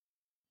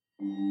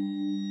Oh,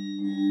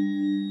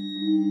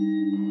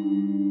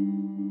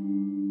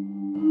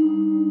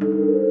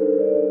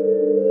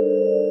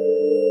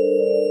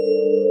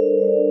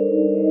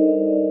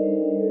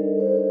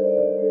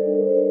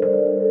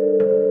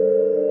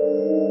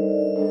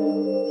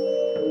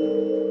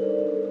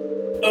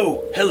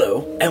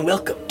 hello, and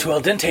welcome to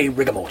Al Dente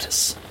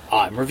Rigamortis.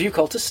 I'm Review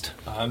Cultist.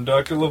 I'm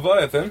Dr.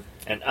 Leviathan.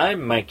 And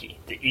I'm Mikey.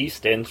 The E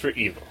stands for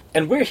evil.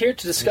 And we're here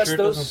to discuss sure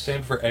those... It doesn't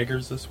stand for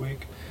eggers this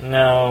week?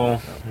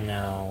 No.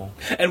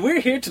 And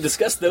we're here to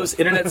discuss those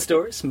internet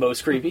stories,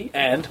 most creepy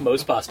and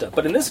most pasta.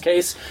 But in this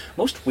case,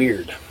 most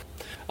weird.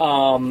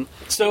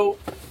 So,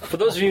 for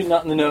those of you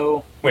not in the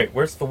know... Wait,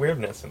 where's the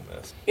weirdness in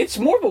this? It's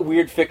more of a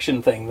weird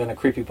fiction thing than a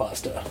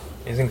creepypasta.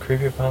 Isn't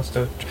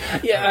creepypasta...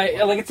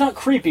 Yeah, like, it's not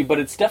creepy, but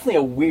it's definitely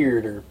a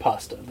weirder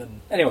pasta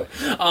than... Anyway,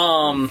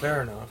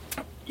 Fair enough.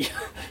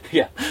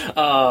 yeah. I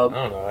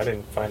don't know, I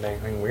didn't find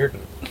anything weird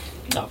in it.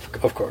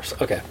 Of course.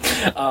 Okay.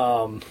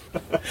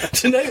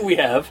 Tonight we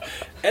have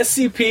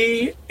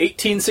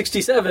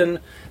SCP-1867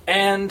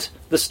 and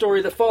the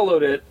story that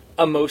followed it,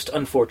 A Most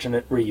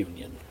Unfortunate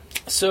Reunion.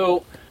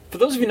 So, for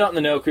those of you not in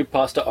the know,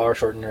 creepypasta are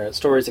short internet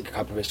stories that get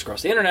copy pasted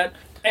across the internet.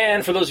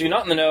 And for those of you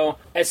not in the know,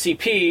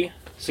 SCP,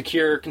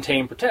 Secure,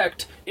 Contain,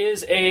 Protect,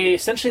 is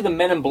essentially the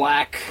Men in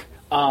Black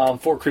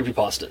for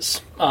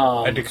creepypastas.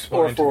 I'd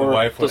explain to the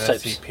wife what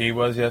types. SCP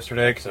was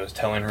yesterday, because I was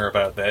telling her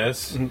about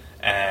this,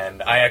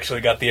 and I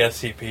actually got the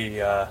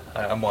SCP, I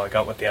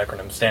got what the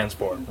acronym stands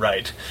for,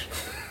 right.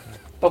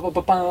 Fair.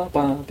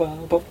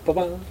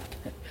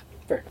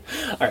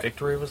 All right.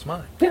 Victory was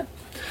mine. Yeah.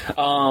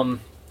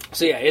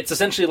 So yeah, it's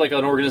essentially like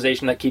an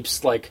organization that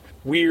keeps like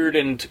weird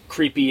and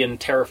creepy and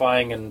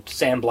terrifying and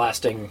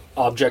sandblasting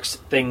objects,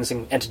 things,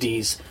 and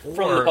entities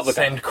from the public.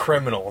 Send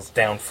criminals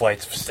down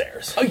flights of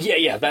stairs. Oh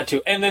yeah, that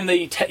too. And then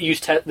they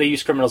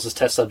use criminals as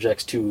test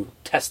subjects to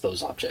test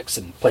those objects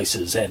and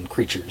places and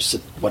creatures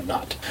and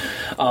whatnot,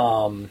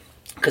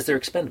 because they're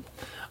expendable.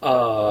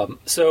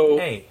 So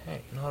Hey,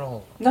 not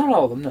all. Not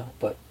all of them, no,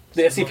 but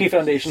the SCP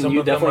Foundation, Some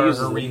you of them definitely are use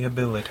them.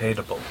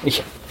 rehabilitatable.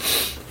 Yeah.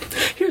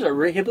 Here's our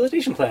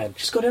rehabilitation plan.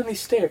 Just go down these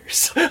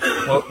stairs.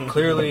 Well,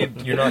 clearly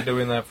you're not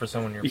doing that for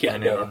someone you're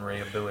planning no. on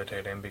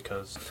rehabilitating,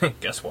 because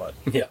guess what?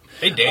 Yeah.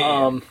 Hey,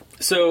 Dave.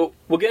 So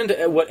we'll get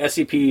into what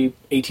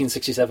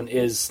SCP-1867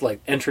 is,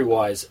 like,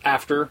 entry-wise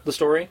after the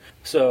story.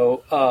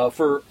 So,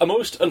 for A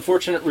Most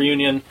Unfortunate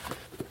Reunion...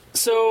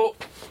 So,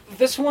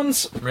 this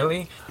one's...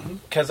 Really?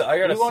 Because I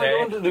gotta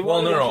say...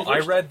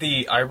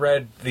 I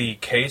read the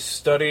case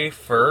study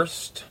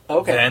first,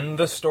 then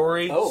the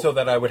story, so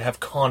that I would have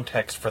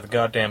context for the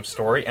goddamn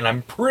story, and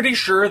I'm pretty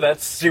sure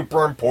that's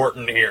super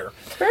important here.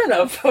 Fair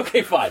enough.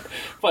 Okay, fine.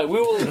 We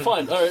will...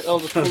 Fine. Alright, I'll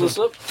just pull this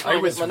up. I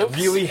was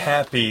really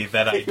happy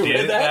that I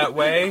did it that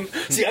way.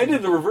 See, I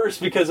did the reverse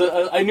because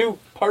I knew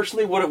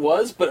partially what it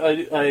was, but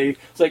I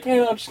was like,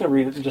 I'm just gonna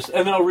read it, and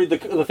then I'll read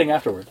the thing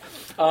afterward.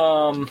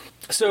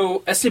 So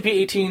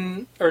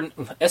SCP-18 or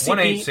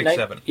SCP-1867.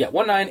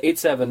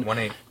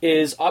 1987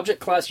 is Object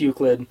Class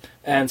Euclid,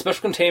 and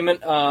special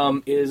containment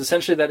is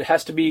essentially that it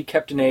has to be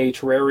kept in a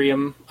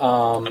terrarium.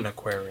 An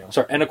aquarium.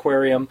 Sorry, an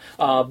aquarium,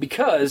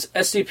 because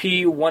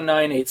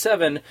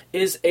SCP-1987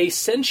 is a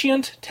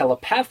sentient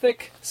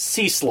telepathic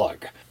sea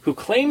slug who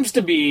claims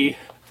to be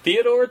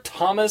Theodore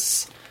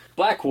Thomas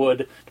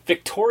Blackwood,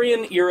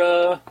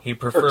 Victorian-era He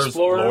prefers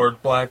explorer.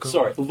 Lord Blackwood.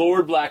 Sorry,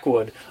 Lord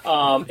Blackwood.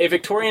 A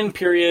Victorian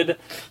period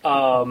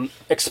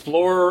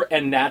explorer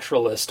and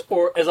naturalist,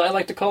 or as I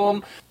like to call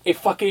him, a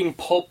fucking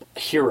pulp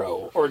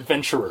hero or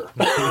adventurer.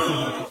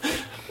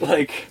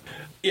 Like,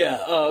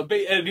 yeah,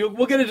 and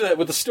we'll get into that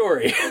with the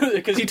story,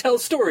 because he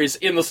tells stories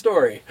in the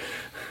story.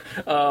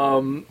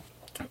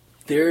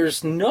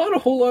 There's not a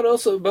whole lot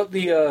else about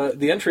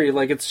the entry.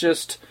 Like, it's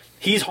just...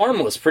 He's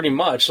harmless, pretty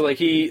much. Like,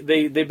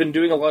 they've been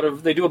doing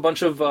they do a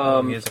bunch of...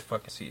 he is a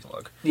fucking sea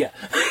slug. Yeah.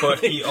 But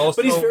he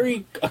also... But he's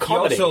very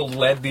accommodating. He also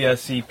led the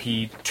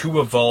SCP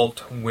to a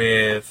vault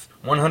with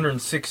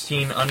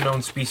 116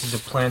 unknown species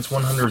of plants,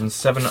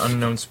 107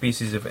 unknown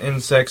species of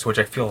insects, which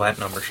I feel that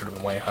number should have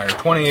been way higher,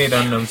 28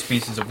 unknown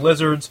species of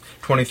lizards,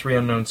 23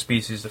 unknown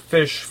species of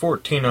fish,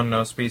 14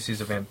 unknown species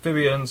of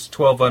amphibians,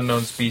 12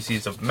 unknown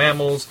species of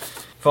mammals,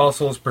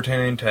 fossils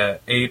pertaining to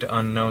 8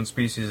 unknown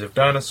species of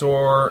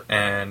dinosaur,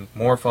 and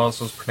more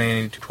fossils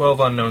pertaining to 12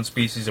 unknown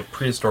species of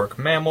prehistoric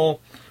mammal,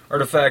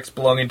 artifacts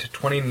belonging to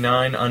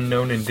 29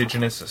 unknown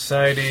indigenous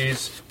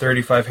societies,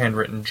 35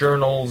 handwritten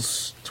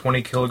journals,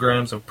 20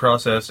 kilograms of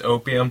processed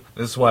opium.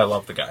 This is why I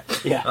love the guy.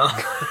 Yeah,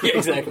 yeah,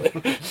 exactly.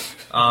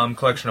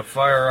 Collection of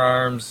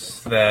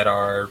firearms that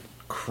are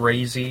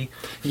crazy.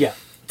 Yeah.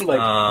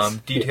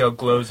 Like, detailed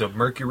glows of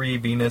Mercury,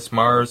 Venus,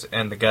 Mars,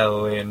 and the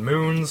Galilean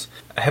moons.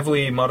 A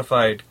heavily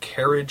modified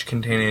carriage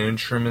containing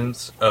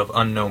instruments of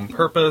unknown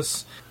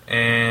purpose.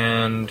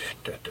 And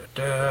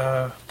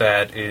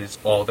that is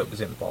all that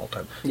was in Vault.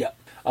 Yeah.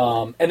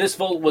 And this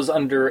vault was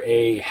under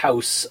a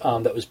house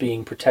that was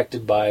being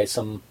protected by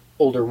some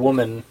older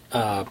woman.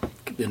 The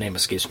name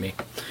escapes me,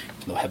 even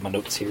though I have my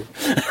notes here.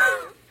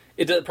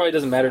 It probably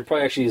doesn't matter. It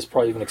probably actually is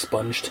probably even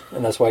expunged,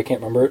 and that's why I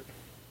can't remember it.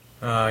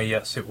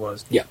 Yes, it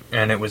was. Yeah.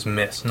 And it was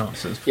Miss, not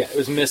Sis. Yeah, it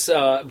was Miss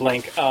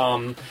Blank.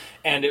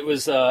 And it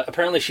was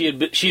apparently she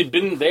had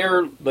been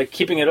there, like,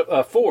 keeping it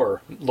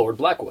for Lord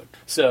Blackwood.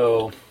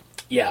 So,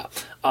 yeah.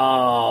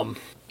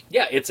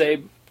 Yeah, it's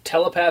a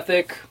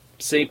telepathic,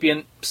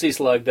 sapient sea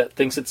slug that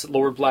thinks it's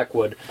Lord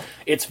Blackwood.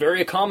 It's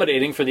very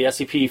accommodating for the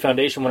SCP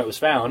Foundation when it was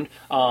found,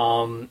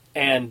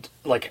 and,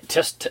 like,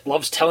 just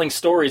loves telling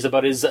stories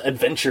about his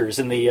adventures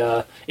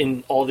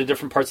in all the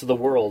different parts of the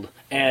world.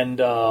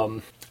 And,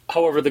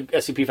 however, the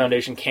SCP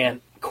Foundation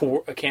can't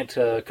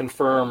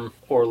confirm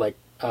or, like,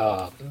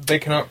 they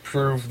cannot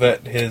prove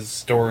that his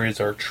stories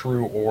are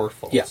true or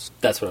false. Yeah,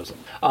 that's what I was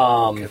saying.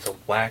 Because a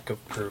lack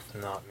of proof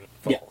not mean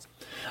false.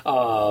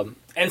 Yeah.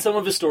 And some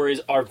of his stories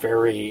are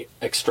very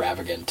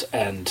extravagant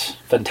and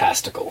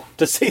fantastical,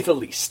 to say the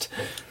least.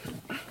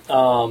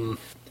 I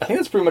think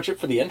that's pretty much it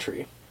for the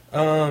entry.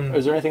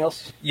 Is there anything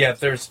else? Yeah,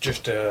 there's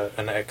just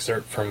an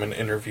excerpt from an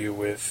interview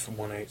with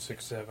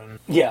 1867.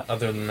 Yeah.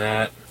 Other than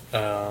that,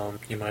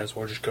 you might as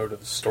well just go to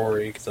the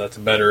story, because that's a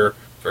better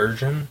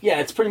version. Yeah,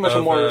 it's pretty much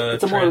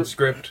it's a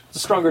transcript. It's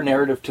a stronger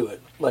narrative to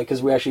it, like,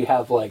 because we actually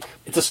have, like,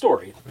 it's a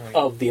story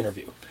of the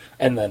interview,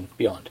 and then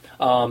beyond.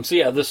 So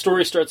yeah, the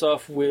story starts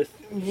off with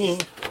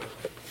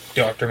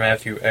Dr.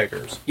 Matthew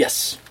Eggers.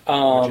 Yes.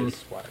 Which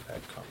is why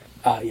that comment.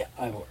 Yeah,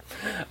 I'm aware.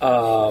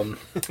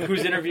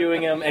 Who's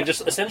interviewing him and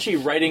just essentially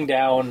writing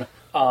down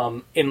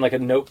in, like, a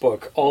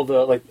notebook all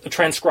the, like,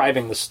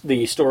 transcribing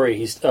the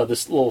story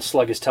this little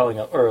slug is telling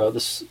him, or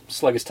this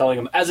slug is telling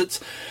him as it's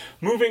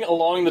moving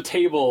along the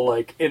table,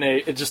 like,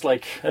 it's just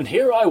like, and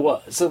here I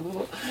was,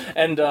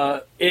 and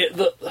the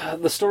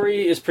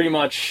story is pretty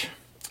much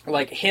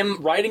like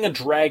him riding a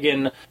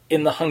dragon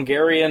in the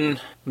Hungarian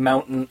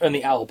mountain in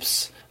the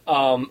Alps,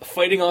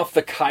 fighting off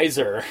the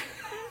Kaiser.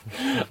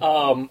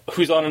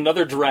 Who's on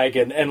another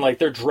dragon, and, like,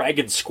 their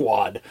dragon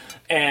squad,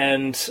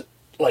 and,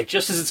 like,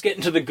 just as it's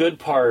getting to the good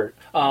part,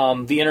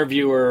 the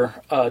interviewer,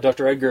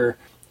 Dr. Edgar,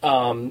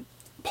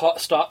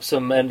 stops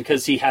him, and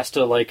because he has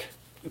to, like,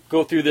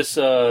 go through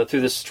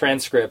this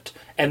transcript,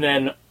 and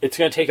then it's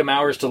going to take him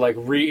hours to, like,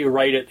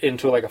 rewrite it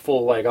into, like, a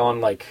full, like,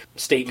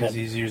 statement. Because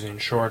he's using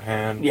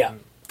shorthand. Yeah,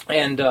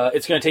 and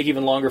it's going to take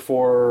even longer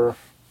for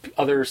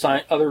other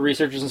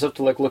researchers and stuff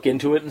to, like, look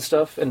into it and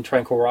stuff and try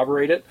and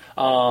corroborate it.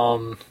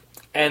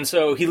 And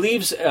so he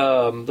leaves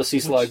the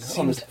sea slug. Which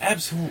seems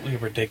absolutely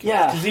ridiculous.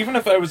 Yeah. Because even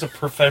if I was a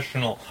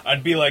professional,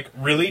 I'd be like,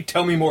 really?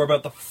 Tell me more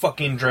about the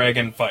fucking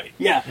dragon fight.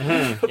 Yeah.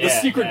 The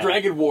secret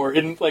dragon war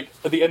in, like,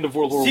 at the end of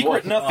World War I.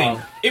 Secret nothing.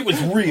 It was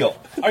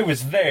real. I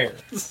was there.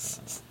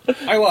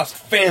 I lost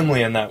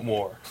family in that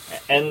war.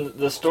 And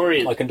the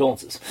story... My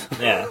condolences.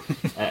 Yeah.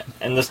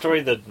 And the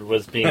story that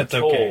was being That's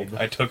told... okay.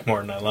 I took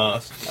more than I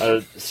lost.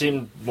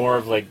 Seemed more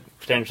of, like,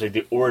 potentially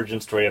the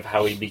origin story of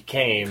how he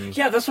became...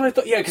 Yeah, that's what I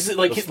thought. Yeah, because,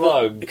 like, the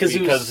slug. Because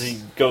he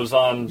goes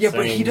on Yeah,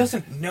 saying, but he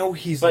doesn't know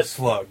he's a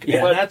slug.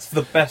 Yeah. And that's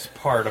the best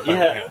part about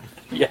him.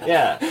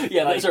 Yeah.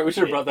 Like, Sorry, we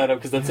should have brought that up,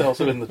 because that's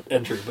also in the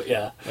entry, but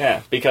yeah.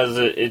 Yeah, because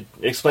it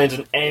explains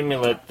an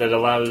amulet that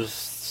allows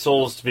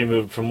souls to be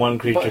moved from one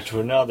creature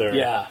to another.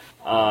 Yeah.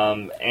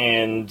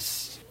 And...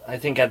 I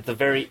think at the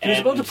very end... He was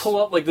about to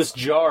pull out, like, this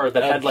jar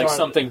that had, like,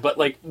 something, but,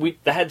 like,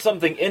 that had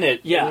something in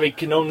it. Yeah.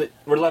 And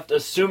we're left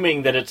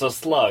assuming that it's a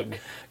slug.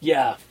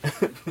 Yeah.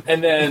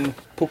 And then...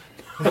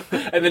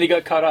 and then he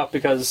got caught up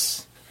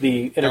because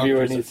the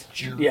interviewer needs...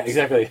 Yeah,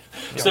 exactly.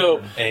 So,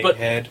 but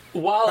Egghead.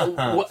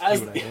 while...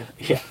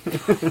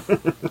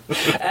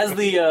 as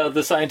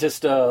the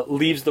scientist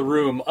leaves the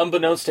room,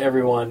 unbeknownst to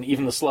everyone,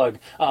 even the slug,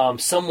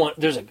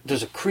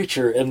 there's a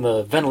creature in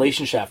the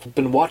ventilation shaft who's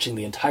been watching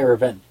the entire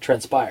event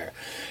transpire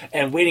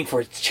and waiting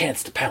for its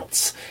chance to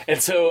pounce.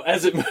 And so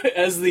as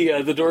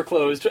the door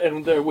closed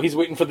and he's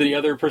waiting for the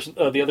other person,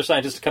 the other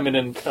scientist to come in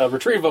and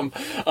retrieve him,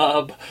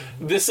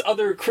 this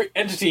other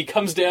entity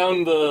comes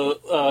down the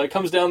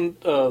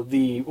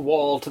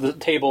wall to the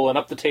table and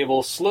up the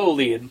table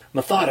slowly and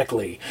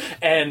methodically,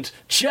 and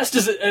just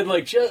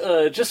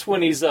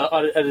when he's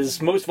at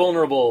his most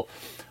vulnerable,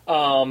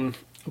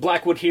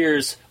 Blackwood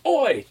hears,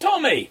 "Oi,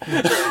 Tommy!"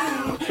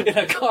 in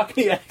a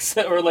Cockney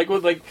accent, or like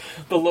with like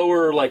the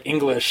lower like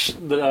English,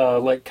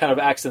 like kind of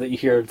accent that you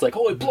hear. It's like,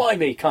 "Oi,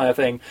 blimey!" kind of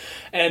thing.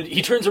 And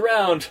he turns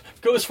around,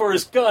 goes for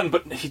his gun,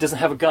 but he doesn't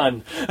have a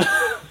gun.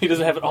 He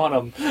doesn't have it on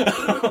him.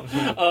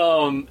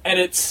 And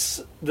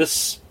it's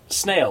this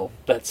snail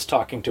that's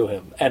talking to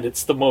him, and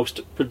it's the most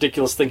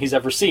ridiculous thing he's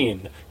ever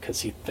seen because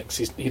he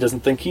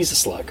doesn't think he's a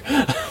slug.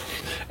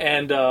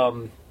 And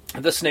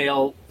the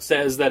snail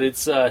says that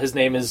it's his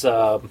name is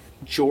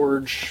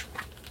George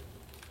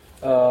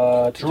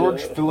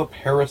Philip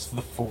Harris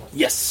IV.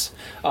 Yes,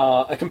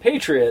 a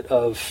compatriot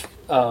of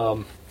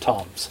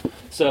Tom's.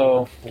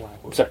 So,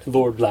 sorry,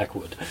 Lord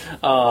Blackwood.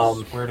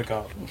 Swear to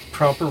God,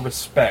 proper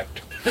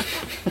respect.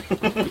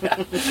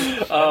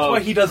 That's why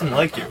he doesn't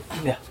like you.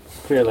 Yeah.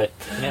 Clearly.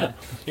 Yeah.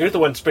 You're the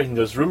one spreading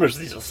those rumors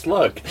that he's a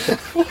slug.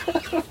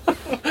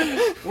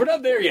 we're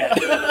not there yet.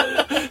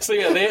 So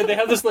yeah, they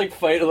have this like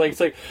fight. Like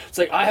it's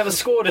like I have a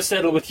score to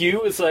settle with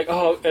you. It's like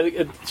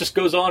it just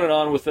goes on and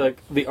on with like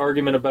the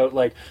argument about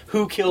like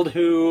who killed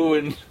who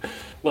and.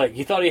 Like,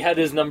 he thought he had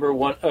his number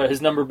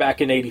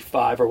back in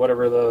 85, or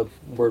whatever the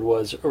word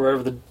was, or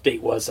whatever the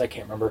date was, I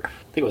can't remember. I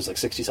think it was like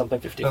 60-something,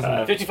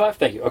 55. 55?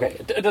 Thank you. Okay,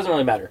 it doesn't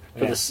really matter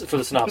for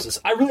the synopsis.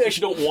 I really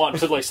actually don't want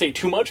to, like, say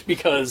too much,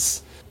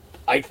 because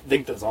I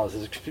think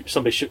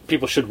that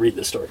people should read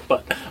this story.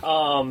 But,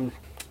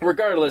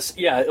 regardless,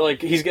 yeah, like,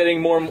 they're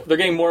getting more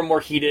and more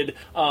heated,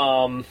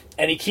 and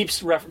he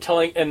keeps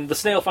telling, and the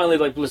snail finally,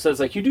 like, says,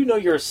 like, you do know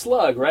you're a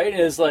slug, right?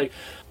 And it's like,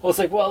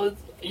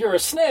 you're a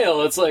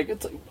snail. It's like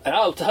and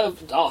I'll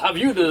have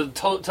you to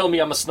tell me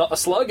I'm a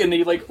slug, and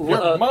he like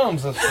your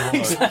mom's a slug.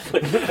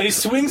 Exactly. And he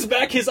swings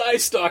back his eye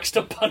stalks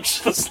to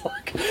punch the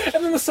slug,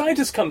 and then the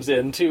scientist comes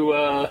in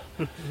to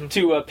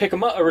pick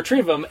him up,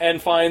 retrieve him,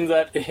 and find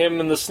that him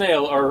and the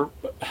snail are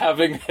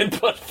having a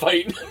headbutt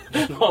fight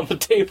on the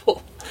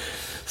table.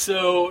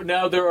 So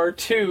now there are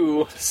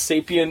two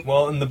sapient.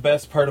 Well, and the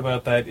best part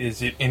about that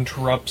is it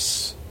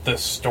interrupts the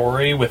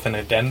story with an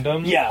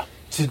addendum. Yeah.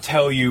 To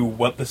tell you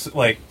what the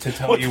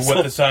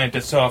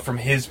scientist saw from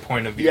his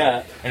point of view.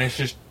 Yeah. And it's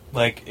just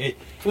like it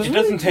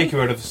doesn't take you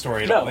out of the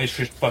story at all. It's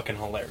just fucking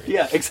hilarious.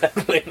 Yeah,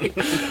 exactly.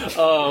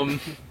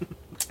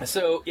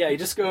 So yeah, you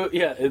just go.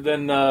 Yeah,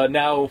 then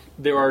now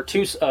there are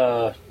two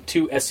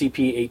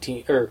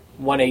SCP-18 or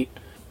 18.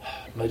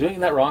 Am I doing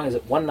that wrong? Is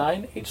it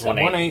 1987?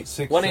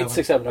 1867.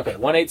 1867. Okay,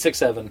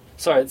 1867.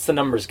 Sorry, it's the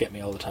numbers get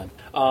me all the time.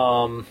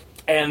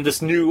 And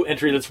this new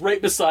entry that's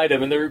right beside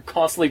him, and they're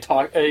constantly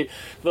talking.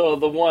 The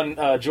one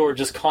George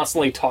is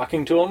constantly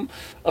talking to him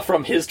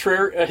from his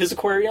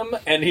aquarium,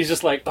 and he's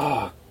just like,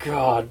 "Oh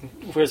God,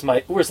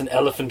 where's an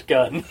elephant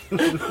gun?"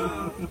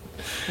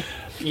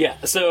 Yeah,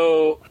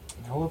 so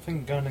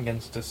elephant gun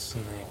against a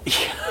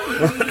snake.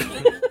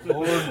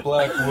 Lord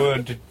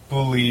Blackwood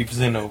believes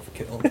in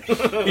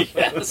overkill.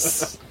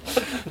 Yes.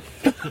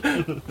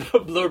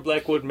 Lord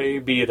Blackwood may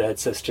be an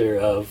ancestor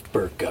of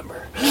Burt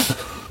Gummer.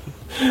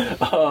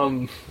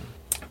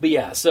 But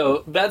yeah,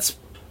 so that's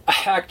a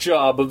hack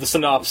job of the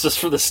synopsis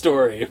for the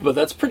story, but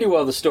that's pretty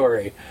well the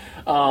story.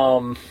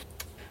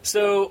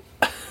 So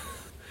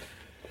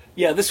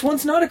yeah, this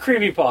one's not a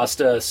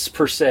creepypasta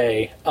per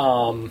se.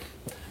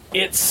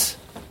 It's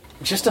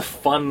just a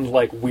fun,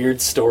 like, weird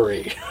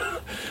story.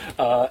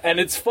 And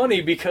it's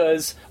funny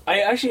because I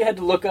actually had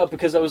to look up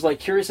because I was like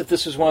curious if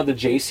this was one of the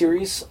J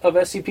series of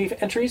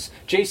SCP entries.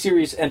 J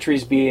series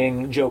entries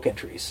being joke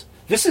entries.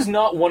 This is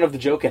not one of the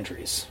joke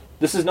entries.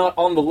 This is not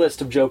on the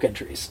list of joke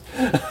entries.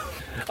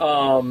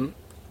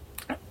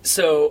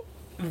 So,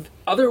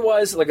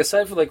 otherwise, like,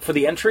 aside from, like, for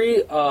the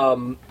entry,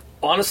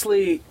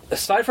 honestly,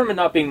 aside from it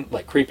not being,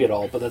 like, creepy at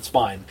all, but that's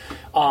fine,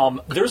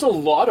 there's a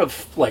lot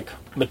of, like,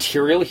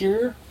 material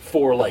here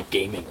for, like,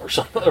 gaming or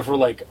something,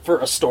 for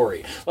a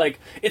story. Like,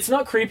 it's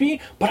not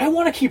creepy, but I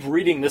want to keep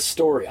reading this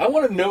story. I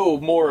want to know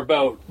more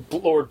about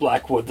Lord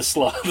Blackwood, the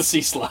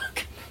sea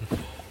slug.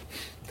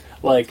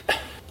 Like...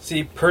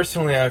 See,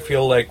 personally, I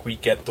feel like we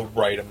get the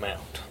right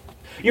amount.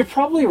 You're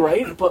probably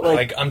right, but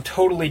like I'm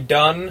totally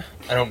done.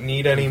 I don't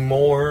need any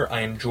more. I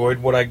enjoyed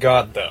what I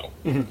got, though.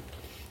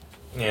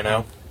 Mm-hmm. You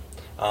know,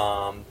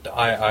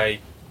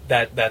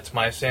 that's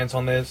my stance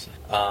on this.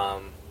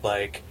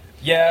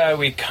 Yeah,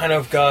 we kind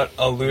of got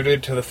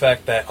alluded to the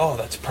fact that,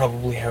 that's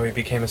probably how he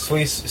became a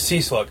sea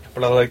slug.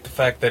 But I like the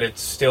fact that it's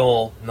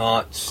still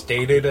not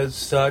stated as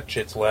such.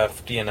 It's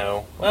left,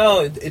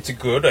 it's a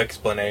good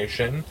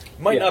explanation.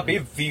 Might not be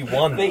the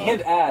one, They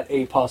hint at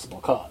a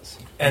possible cause.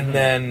 And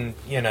then,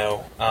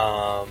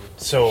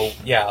 so,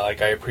 yeah,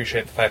 like, I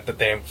appreciate the fact that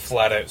they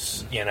flat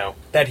out,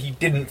 that he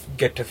didn't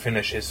get to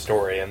finish his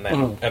story and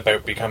then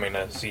about becoming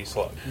a sea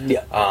slug.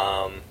 Yeah.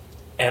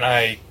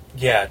 And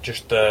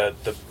just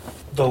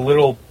the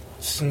little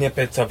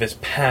snippets of his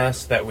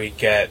past that we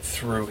get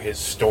through his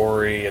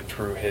story and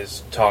through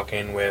his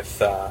talking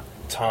with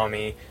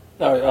Tommy.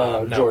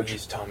 No, George.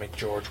 He's Tommy,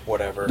 George,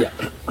 whatever. Yeah.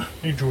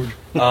 Hey, George.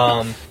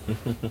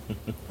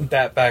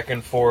 That back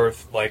and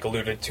forth, like,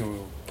 alluded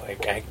to,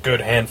 like, a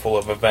good handful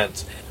of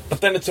events.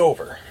 But then it's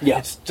over. Yeah.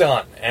 It's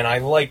done. And I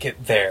like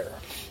it there.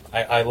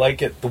 I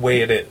like it the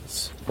way it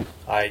is.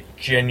 I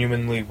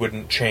genuinely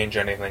wouldn't change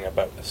anything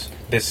about this.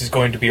 This is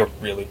going to be a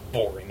really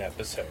boring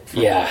episode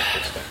from my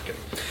perspective.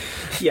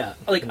 Yeah,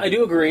 like, I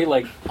do agree.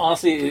 Like,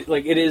 honestly,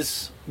 like, it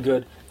is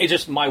good. It's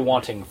just my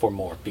wanting for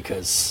more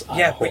because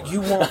I'm but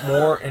you want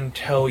more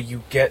until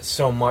you get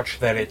so much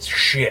that it's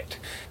shit.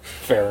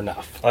 Fair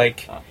enough.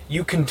 Like,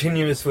 you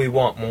continuously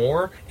want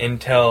more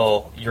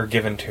until you're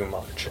given too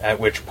much,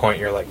 at which point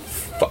you're like,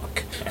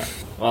 fuck. Yeah.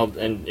 Well,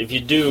 and if you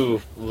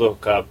do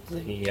look up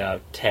the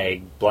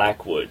tag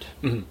Blackwood,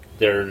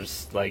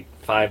 there's like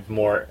 5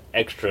 more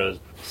extra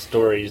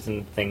stories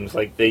and things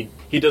like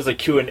he does a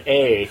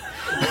Q&A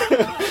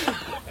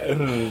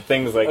and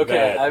things like that.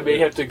 Okay, I may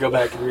have to go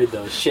back and read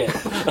those. Shit.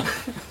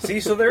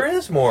 See, so there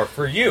is more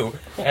for you,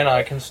 and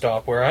I can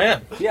stop where I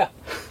am. Yeah,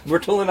 we're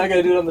totally not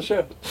going to do it on the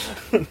show.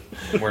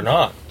 We're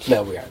not.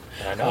 No, we aren't.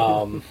 I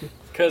know.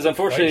 Because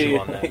unfortunately,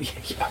 on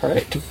that. yeah, all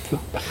right.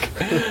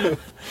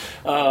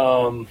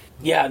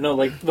 Yeah, no,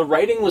 like the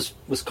writing was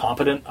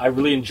competent. I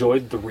really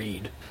enjoyed the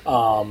read.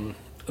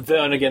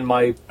 Then again,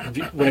 when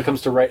it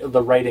comes to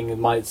the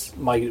writing, my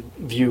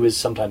view is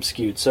sometimes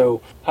skewed.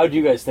 So, how do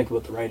you guys think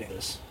about the writing of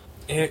this?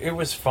 It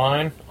was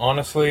fine.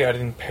 Honestly, I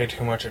didn't pay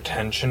too much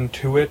attention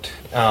to it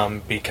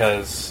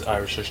because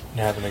I was just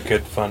having a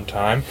good, fun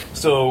time.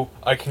 So,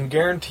 I can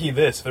guarantee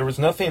this. There was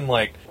nothing,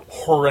 like,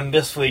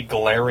 horrendously,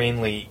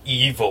 glaringly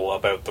evil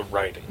about the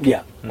writing.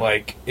 Yeah.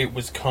 Like, it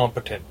was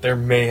competent. There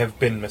may have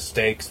been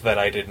mistakes that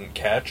I didn't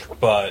catch,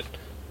 but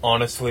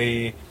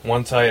honestly,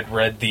 once I had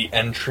read the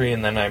entry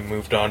and then I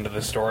moved on to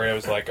the story, I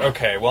was like,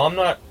 okay, well, I'm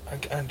not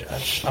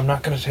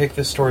going to take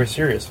this story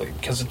seriously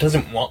because it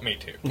doesn't want me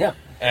to. Yeah.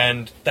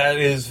 And that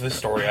is the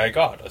story I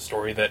got. A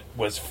story that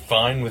was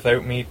fine with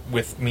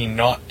me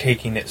not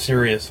taking it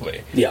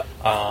seriously. Yeah.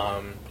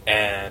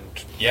 And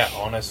yeah,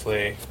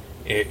 honestly,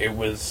 it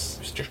was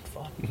just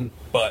fun. Mm-hmm.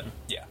 But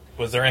yeah,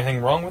 was there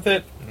anything wrong with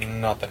it?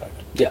 Not that I know.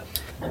 Yeah.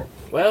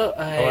 Well,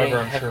 however,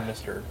 I'm sure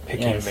Mr.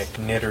 Picky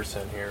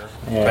McNitterson here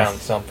found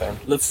something.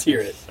 Let's hear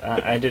it.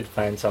 I did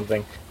find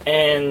something.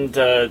 And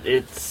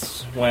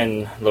it's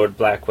when Lord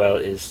Blackwell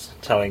is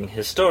telling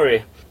his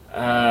story.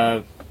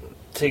 To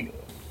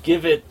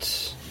give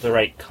it the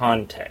right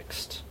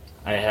context,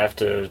 I have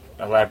to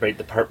elaborate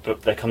the part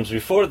that comes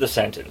before the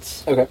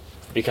sentence. Okay.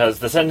 Because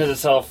the sentence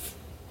itself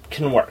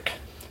can work.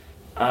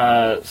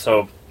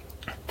 So,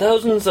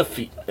 thousands of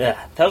feet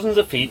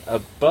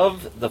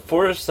above the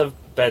forests of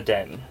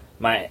Baden,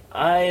 my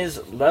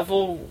eyes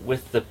level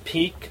with the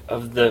peak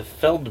of the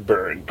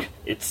Feldberg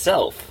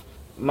itself,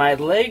 my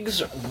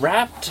legs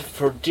wrapped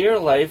for dear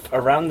life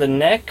around the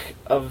neck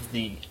of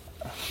the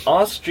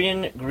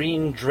Austrian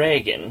green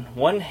dragon,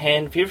 one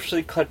hand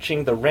feverishly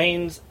clutching the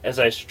reins as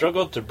I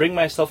struggled to bring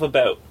myself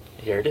about.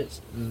 Here it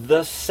is.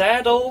 The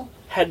saddle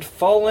had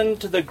fallen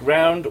to the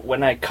ground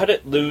when I cut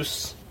it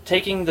loose,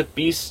 taking the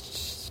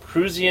beast's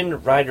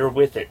Prussian rider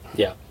with it.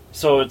 Yeah.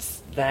 So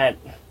it's that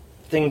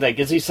thing, like,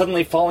 is he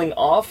suddenly falling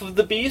off of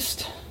the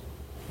beast?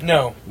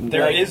 No,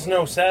 there is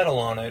no saddle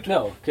on it.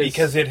 No,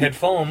 because it had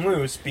fallen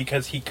loose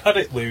because he cut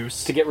it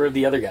loose to get rid of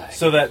the other guy,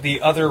 so that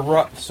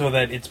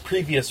its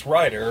previous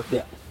rider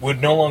would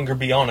no longer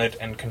be on it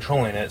and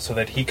controlling it, so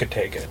that he could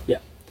take it. Yeah.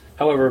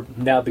 However,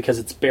 now because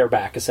it's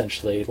bareback,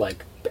 essentially,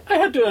 like I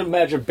have to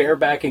imagine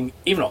barebacking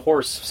even a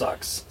horse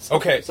sucks.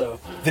 Okay. So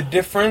the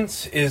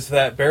difference is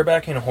that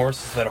barebacking a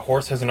horse is that a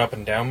horse has an up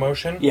and down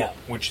motion. Yeah.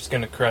 Which is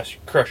going to crush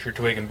your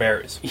twig and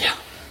berries. Yeah.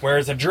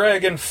 Whereas a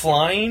dragon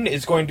flying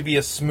is going to be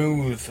a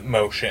smooth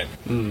motion.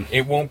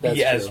 It won't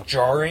be as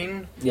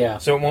jarring. Yeah.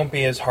 So it won't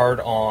be as hard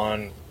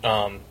on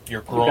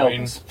your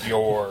groin,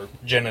 your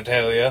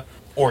genitalia,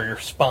 or your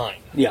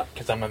spine. Yeah.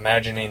 Because I'm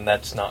imagining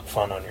that's not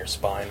fun on your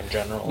spine in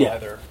general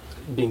either.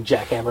 Being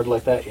jackhammered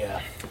like that,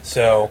 yeah.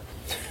 So,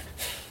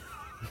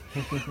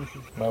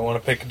 might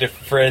want to pick a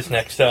different phrase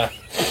next time.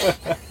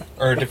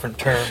 Or a different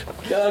term.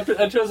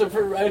 I chose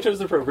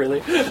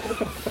appropriately.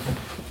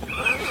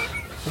 I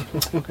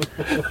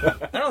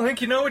don't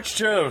think you know what you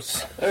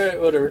chose.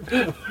 Alright,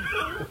 whatever.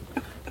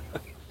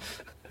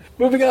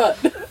 Moving on.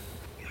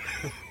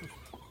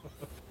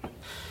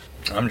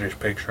 I'm just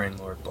picturing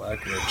Lord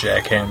Blackbeard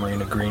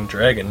jackhammering a green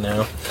dragon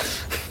now.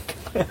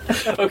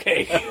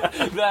 Okay,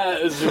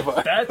 that is too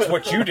far. That's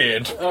what you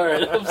did.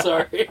 Alright, I'm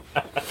sorry.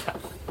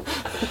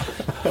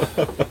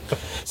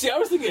 See, I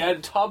was thinking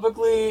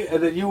anatomically,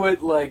 and then you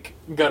went, like,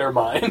 gutter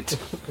mind.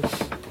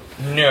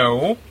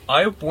 No,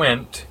 I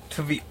went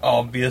to the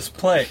obvious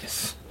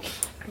place.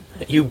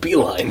 You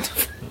beelined.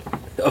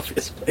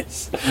 Obvious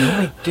place.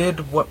 I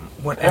did what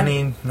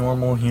any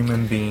normal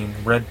human being,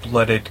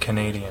 red-blooded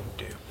Canadian,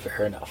 do.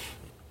 Fair enough.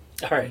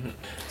 Alright,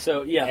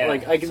 so,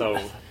 like, I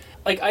can...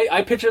 Like,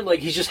 I picture, like,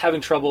 he's just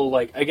having trouble,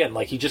 like, again,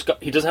 like, he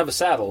doesn't have a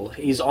saddle.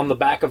 He's on the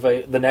back of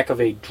the neck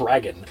of a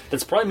dragon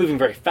that's probably moving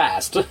very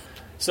fast.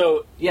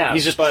 So, yeah,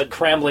 he's just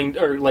crammling,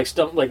 or, like,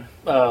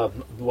 wow,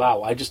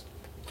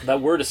 that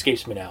word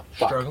escapes me now.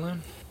 Fuck.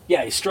 Struggling?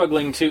 Yeah, he's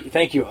struggling to,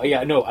 thank you,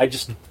 I know.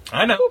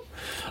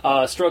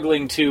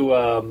 Struggling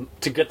to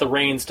get the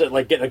reins, to,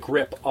 like, get a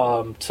grip,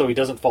 so he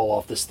doesn't fall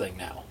off this thing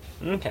now.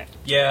 Okay.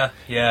 Yeah.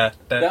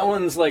 That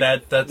one's like...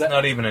 That's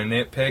not even a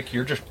nitpick,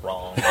 you're just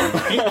wrong.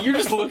 You're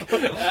just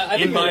looking...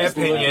 In my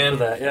opinion...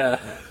 Yeah.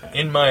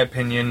 In my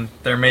opinion,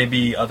 there may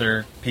be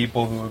other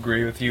people who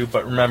agree with you,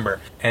 but remember,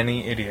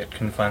 any idiot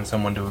can find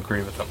someone to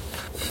agree with them.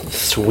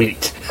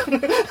 Sweet.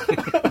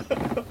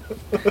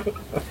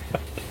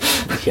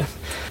 Yeah.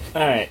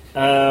 Alright,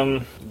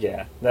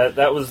 yeah.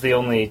 That was the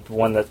only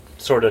one that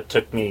sort of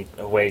took me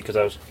away, because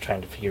I was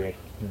trying to figure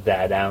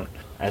that out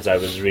as I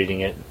was reading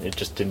it. It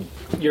just didn't...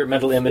 Your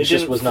mental image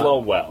just was not... flow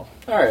well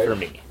for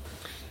me.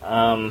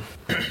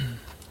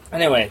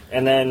 Anyway,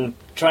 and then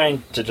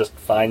trying to just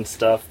find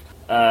stuff,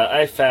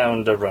 I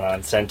found a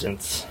run-on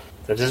sentence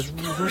that is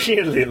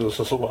really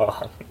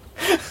long.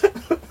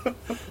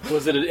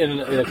 Was it in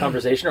a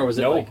conversation, or was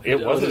it? No, like,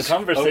 it wasn't a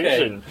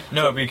conversation. Okay.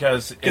 No,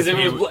 because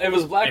it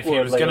was Blackwood. if he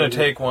was going to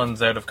take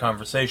ones out of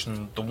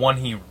conversation, the one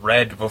he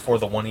read before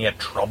the one he had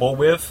trouble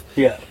with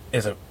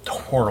is a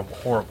horrible,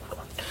 horrible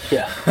one.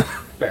 Yeah.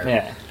 Fair.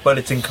 Yeah. But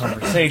it's in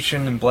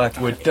conversation, and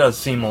Blackwood does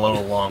seem a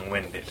little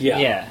long-winded.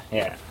 Yeah.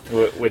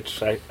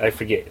 Which I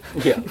forget.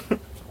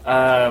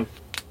 Yeah.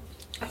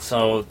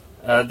 So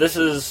this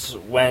is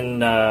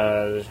when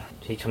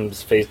he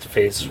comes face to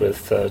face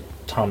with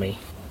Tommy.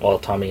 Well,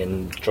 Tommy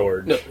and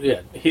George. No,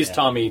 he's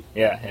Tommy.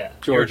 Yeah.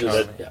 George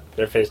is.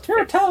 They're face to face.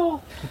 You're a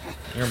towel.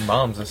 Your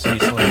mom's a sea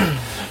slave.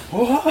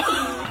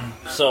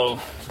 So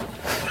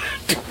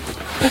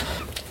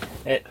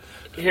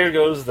here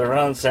goes the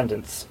round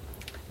sentence.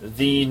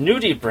 The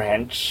nudie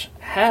branch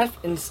half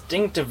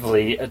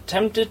instinctively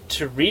attempted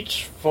to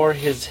reach for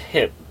his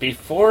hip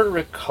before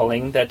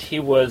recalling that he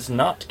was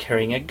not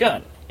carrying a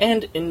gun,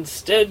 and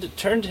instead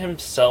turned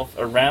himself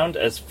around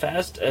as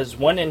fast as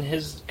one in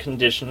his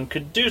condition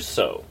could do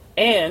so,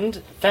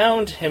 and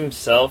found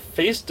himself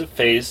face to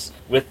face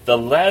with the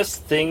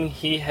last thing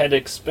he had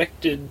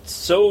expected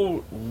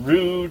so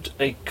rude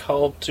a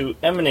call to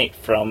emanate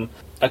from,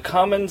 a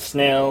common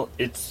snail,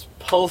 its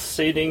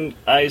pulsating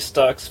eye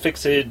stalks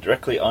fixated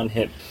directly on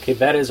him. Okay,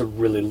 that is a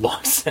really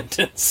long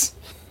sentence.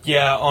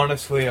 Yeah,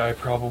 honestly, I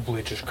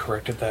probably just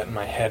corrected that in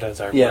my head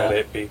as I read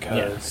it,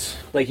 because...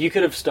 Like, you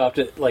could have stopped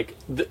it, like,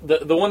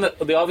 the one that,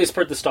 the obvious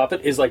part to stop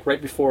it is, like,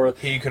 right before...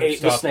 He could have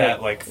stopped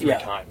that, like, 3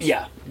 times.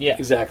 Yeah,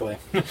 exactly.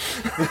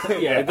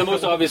 The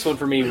most obvious one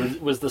for me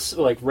was this,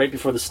 like, right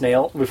before the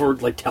snail, before,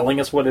 like, telling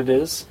us what it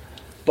is.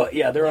 But,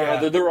 there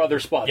are other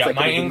spots. Yeah, that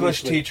my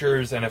English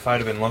teachers, and if I'd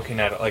have been looking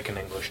at it like an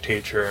English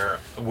teacher,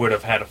 would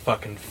have had a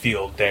fucking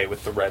field day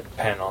with the red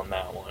pen on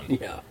that one.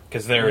 Yeah.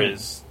 Because there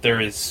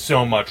is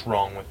so much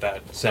wrong with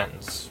that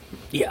sentence.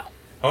 Yeah.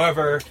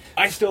 However,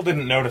 I still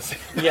didn't notice it.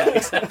 Yeah,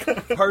 exactly.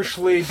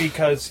 Partially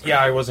because,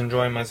 I was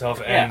enjoying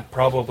myself, and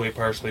probably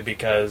partially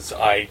because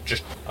I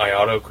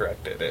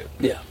auto-corrected it.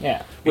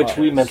 Yeah. Which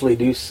we mentally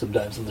do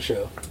sometimes on the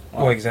show.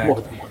 Oh, exactly.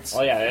 More than once.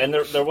 Oh, yeah, and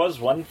there was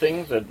one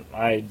thing that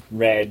I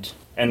read,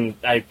 and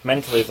I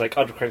mentally was like,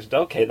 autocorrected,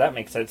 okay, that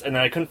makes sense, and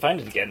then I couldn't find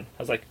it again.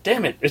 I was like,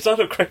 damn it, it's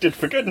autocorrected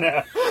for good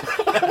now.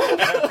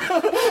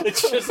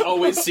 It's just you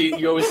always see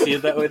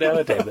it that way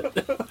now, damn it.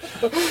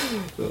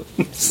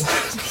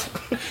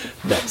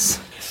 Nice.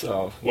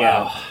 So,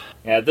 wow.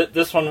 Yeah,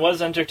 this one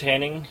was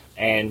entertaining,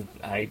 and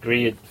I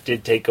agree it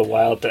did take a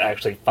while to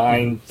actually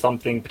find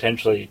something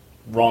potentially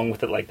wrong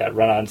with it, like that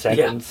run-on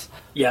sentence.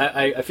 Yeah,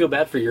 I feel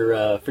bad for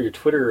your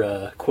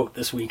Twitter quote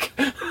this week,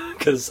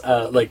 because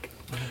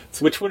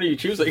which one are you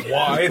choosing?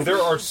 Why?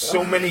 There are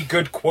so many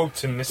good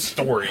quotes in this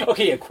story.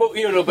 Okay, quote,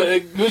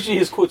 but usually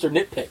his quotes are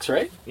nitpicks,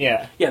 right?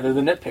 Yeah. Yeah, they're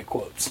the nitpick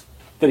quotes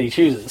that he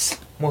chooses.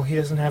 Well, he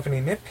doesn't have any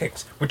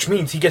nitpicks, which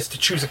means he gets to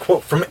choose a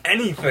quote from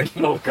anything.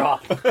 Oh,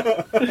 God.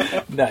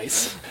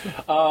 Nice.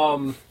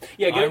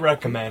 I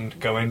recommend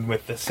going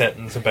with the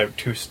sentence about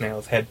 2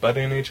 snails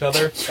headbutting each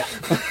other.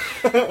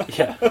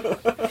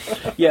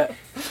 Yeah.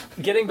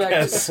 Getting back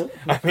to...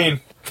 I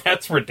mean,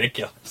 that's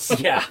ridiculous.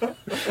 Yeah.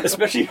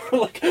 Especially,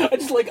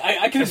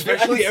 I can...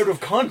 Especially out of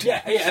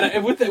context. Yeah,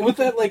 and with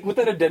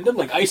that addendum,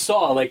 I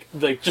saw,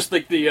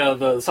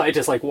 the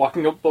scientist,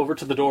 walking up over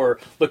to the door,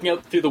 looking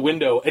out through the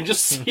window, and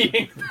just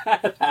seeing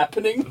that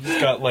happening. He's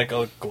got,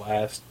 a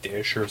glass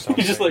dish or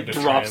something. He just,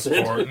 drops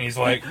it. And he's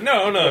like,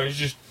 no, he's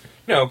just...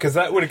 No, because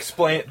that would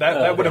explain...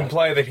 That would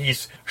imply that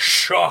he's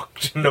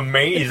shocked and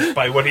amazed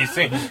by what he's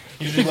seeing.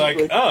 He's just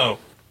like, oh...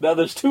 Now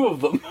there's 2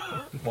 of them.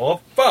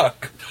 Well,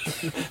 fuck.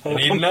 I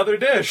need another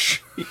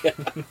dish. Yeah,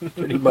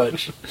 pretty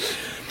much.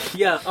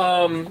 Yeah,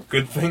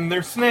 Good thing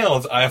they're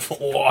snails. I have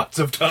lots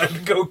of time to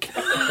go get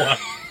one.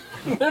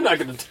 They're not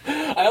gonna...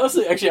 I was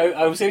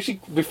actually...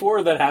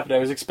 Before that happened, I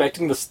was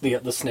expecting the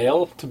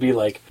snail to be,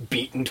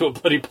 beaten to a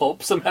bloody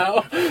pulp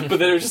somehow. But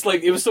then it was just,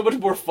 it was so much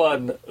more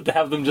fun to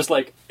have them just,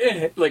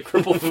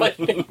 cripple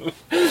fighting.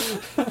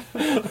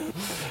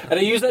 And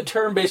I use that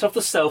term based off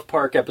the South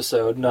Park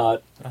episode,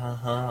 not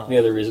the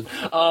other reason.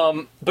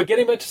 But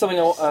getting back to something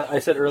I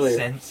said earlier...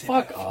 Sensitive.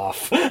 Fuck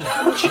off.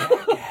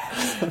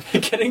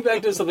 Getting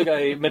back to something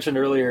I mentioned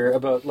earlier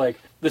about,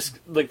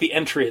 the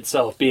entry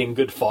itself being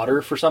good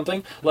fodder for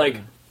something.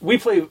 We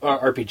play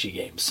RPG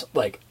games.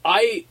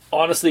 I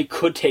honestly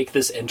could take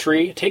this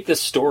entry, take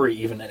this story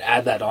even, and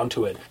add that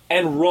onto it,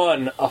 and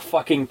run a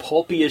fucking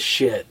pulpy as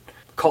shit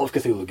Call of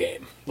Cthulhu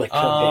game.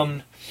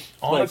 Campaign.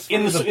 Honestly,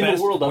 in the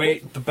world of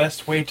it. The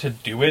best way to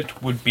do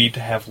it would be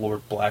to have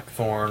Lord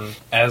Blackthorn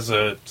as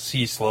a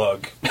sea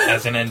slug,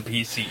 as an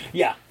NPC.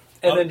 Yeah.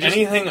 And then just...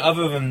 anything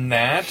other than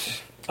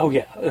that... Oh,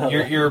 yeah.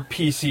 Your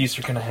PCs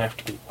are gonna have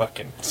to be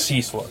fucking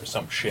sea slug or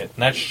some shit. And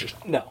that's just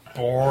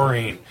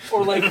boring.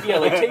 Or,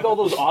 take all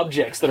those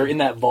objects that are in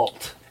that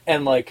vault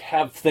and,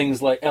 have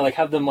things,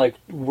 have them,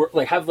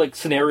 have,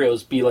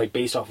 scenarios be,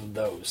 based off of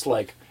those.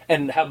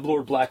 And have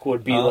Lord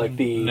Blackwood be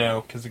the...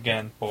 No, because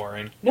again,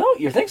 boring. No,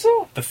 you think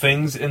so? The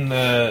things in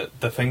the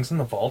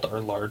vault are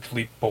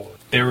largely boring.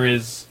 There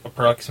is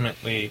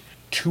approximately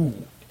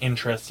 2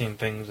 interesting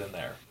things in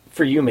there.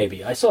 for you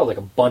maybe. I saw like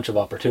a bunch of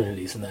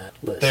opportunities in that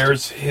list.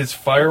 There's his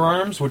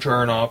firearms, which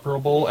are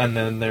inoperable, and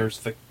then there's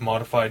the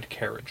modified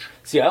carriage.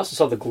 See, I also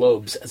saw the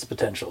globes as a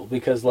potential,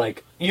 because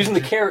like using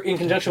the in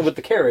conjunction with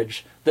the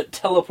carriage that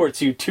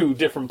teleports you to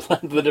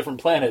the different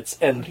planets,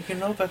 and How do you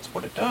know that's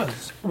what it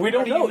does? we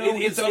don't know.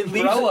 His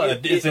umbrella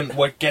isn't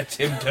what gets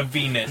him to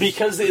Venus.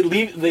 Because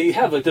they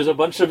have like there's a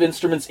bunch of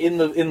instruments in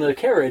the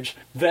carriage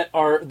that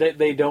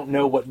they don't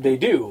know what they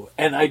do,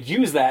 and I'd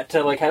use that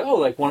to like have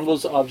like one of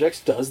those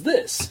objects does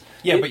this.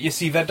 Yeah, but you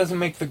see, that doesn't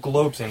make the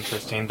globes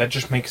interesting. That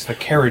just makes the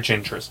carriage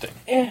interesting.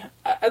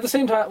 At the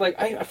same time, like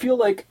I feel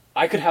like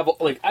I could have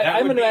like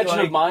I'm an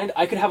imaginative mind.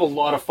 I could have a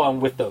lot of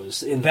fun with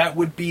those. That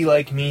would be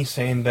like me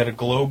saying that a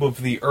globe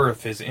of the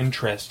Earth is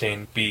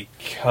interesting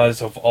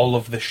because of all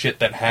of the shit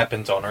that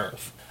happens on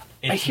Earth.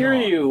 I hear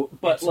you,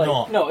 but it's like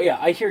not. no, yeah,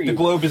 I hear you. The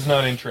globe is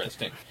not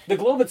interesting. The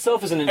globe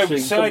itself isn't interesting.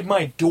 Outside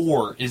my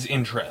door is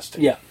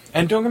interesting. Yeah.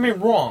 And don't get me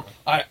wrong,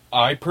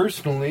 I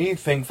personally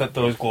think that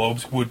those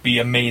globes would be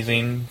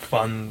amazing,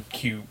 fun,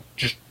 cute,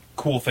 just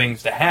cool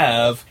things to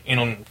have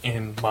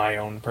in my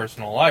own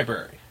personal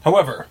library.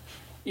 However,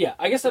 yeah,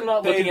 I guess I'm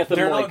not looking at them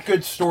they're like not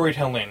good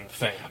storytelling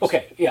things.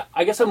 Okay, yeah,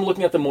 I guess I'm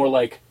looking at them more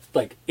like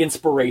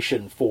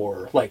inspiration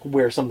for like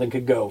where something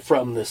could go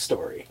from this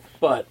story.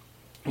 But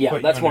yeah,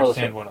 But that's you more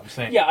understand what I'm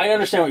saying. Yeah, I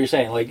understand what you're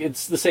saying. Like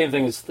it's the same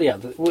thing as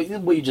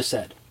what you just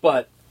said.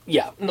 But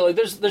yeah, no, like,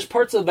 there's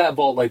parts of that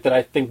vault like that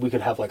I think we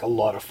could have like a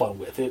lot of fun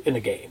with in a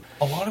game.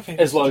 A lot of it,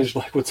 as long as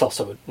Blackwood's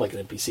also like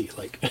an NPC,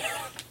 like,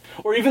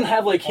 or even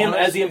have like him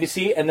as the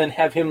NPC, and then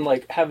have him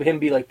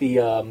be like the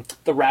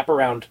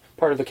wraparound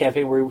part of the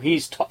campaign where he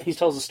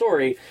tells a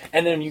story,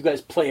 and then you guys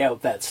play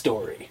out that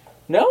story.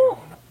 No.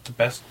 The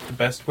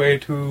best way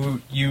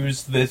to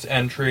use this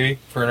entry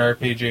for an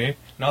RPG,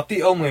 not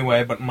the only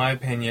way, but in my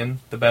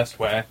opinion, the best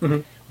way,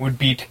 would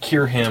be to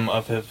cure him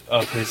of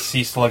his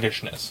sea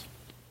sluggishness.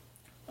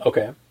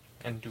 Okay.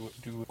 And do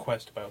a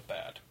quest about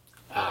that.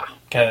 Ah.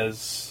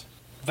 Because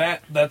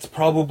that's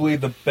probably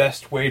the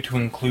best way to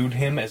include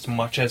him as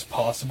much as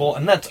possible,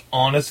 and that's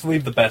honestly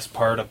the best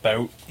part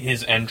about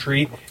his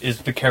entry,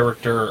 is the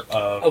character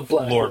of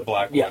Lord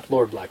Blackwood. Yeah,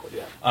 Lord Blackwood,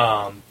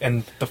 yeah.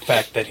 And the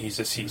fact that he's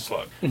a sea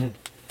slug. Mm-hmm.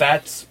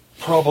 That's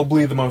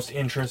probably the most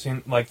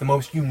interesting, like the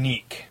most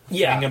unique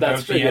thing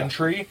about the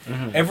entry.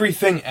 Mm-hmm.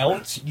 Everything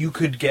else you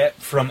could get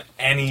from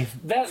anywhere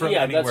that's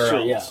else.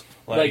 True, yeah.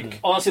 Like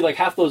honestly, like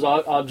half those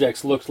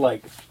objects looked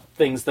like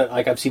things that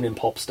like I've seen in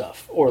pulp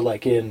stuff, or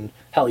like in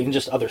hell, even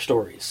just other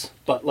stories.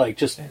 But like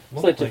just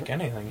like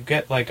anything, you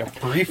get like a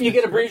brief. You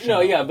get a brief, no,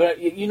 yeah, but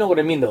you know what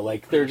I mean though.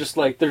 Like they're just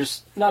like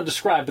there's not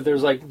described, but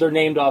there's like they're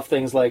named off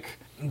things like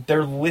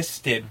they're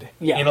listed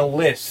in a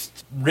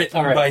list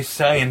written by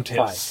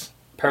scientists. Fine.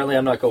 Apparently,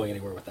 I'm not going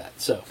anywhere with that.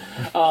 So,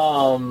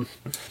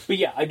 but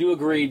yeah, I do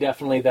agree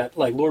definitely that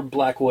like Lord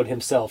Blackwood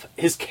himself,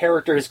 his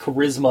character, his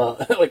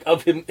charisma, like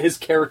of him, his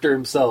character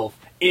himself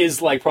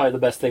is like probably the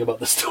best thing about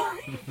the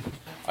story.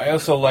 I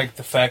also like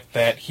the fact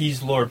that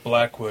he's Lord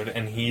Blackwood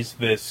and he's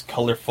this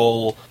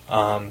colorful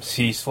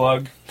sea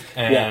slug,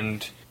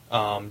 and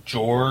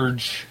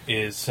George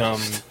is some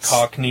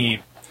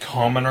Cockney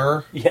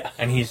commoner,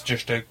 and he's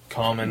just a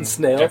common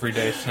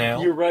everyday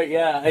snail. You're right,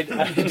 yeah. I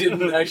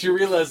didn't actually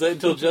realize that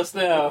until just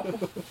now.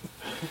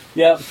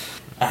 Yep.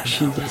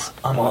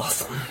 I'm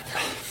awesome.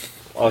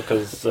 Well,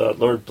 because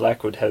Lord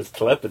Blackwood has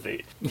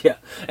telepathy. Yeah,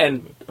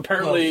 and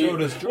apparently, so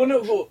does George.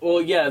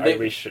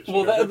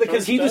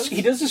 Because he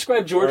does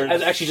describe George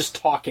as actually just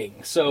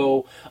talking.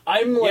 So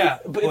I'm like,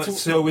 but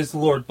so is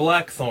Lord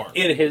Blackthorn.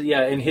 In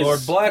his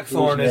Lord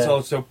Blackthorn is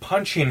also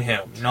punching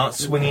him, not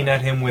swinging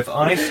at him with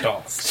eye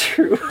stalks. It's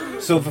true.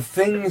 So the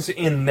things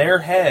in their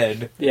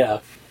head,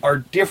 are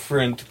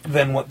different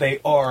than what they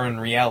are in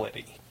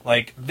reality.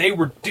 Like, they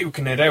were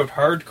duking it out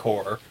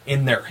hardcore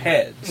in their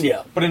heads.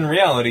 Yeah. But in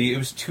reality, it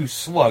was two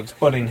slugs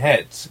butting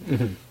heads.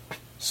 Mm-hmm.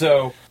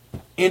 So,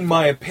 in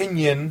my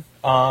opinion,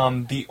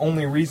 the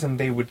only reason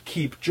they would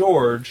keep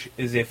George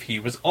is if he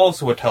was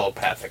also a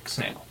telepathic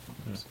snail.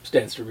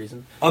 Stands to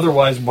reason.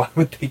 Otherwise, why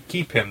would they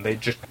keep him?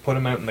 They'd just put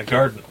him out in the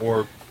garden,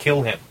 or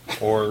kill him,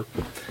 or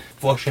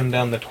flush him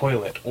down the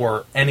toilet,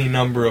 or any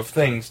number of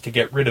things to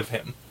get rid of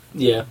him.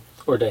 Yeah,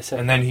 or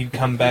dissect. And then he'd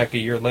come back a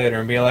year later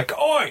and be like,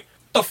 "Oi!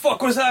 The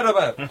fuck was that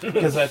about?"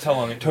 Because that's how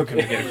long it took him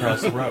to get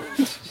across the road.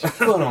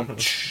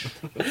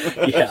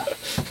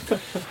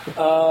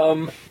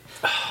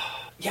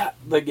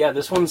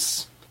 This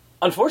one's...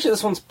 Unfortunately,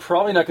 this one's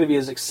probably not going to be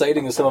as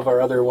exciting as some of our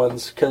other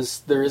ones,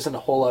 because there isn't a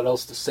whole lot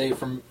else to say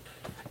from...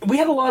 We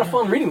had a lot of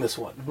fun reading this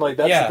one. Like,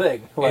 that's the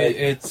thing. Like,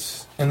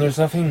 and there's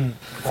nothing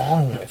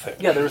wrong with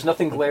it. Yeah, there was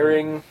nothing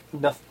glaring,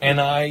 nothing...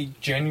 And I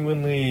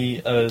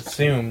genuinely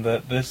assume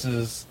that this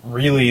is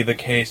really the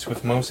case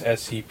with most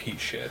SCP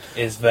shit,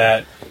 is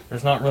that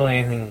there's not really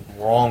anything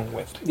wrong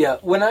with it. Yeah,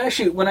 when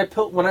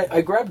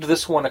I grabbed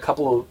this one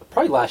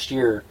probably last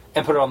year,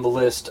 and put it on the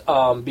list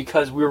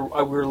because we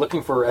were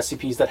looking for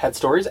SCPs that had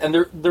stories,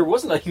 and there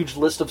wasn't a huge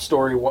list of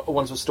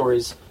ones with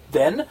stories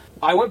then.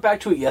 I went back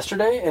to it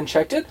yesterday and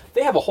checked it.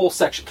 They have a whole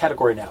section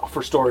category now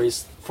for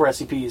stories for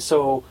SCPs.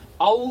 So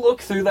I'll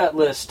look through that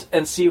list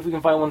and see if we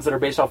can find ones that are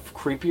based off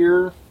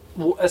creepier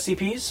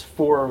SCPs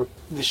for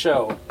the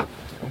show.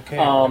 Okay,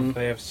 if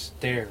they have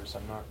stairs,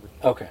 I'm not...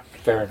 Okay,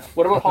 fair enough.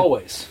 What about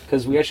hallways?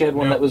 Because we actually had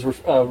one that was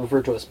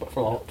referred to us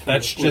from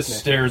that's just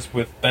stairs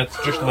that's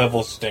just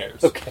level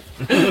stairs. Okay.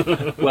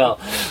 Well,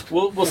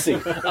 we'll see.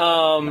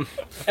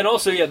 And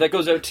also, yeah, that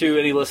goes out to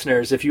any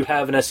listeners. If you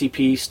have an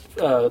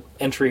SCP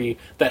entry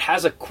that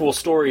has a cool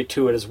story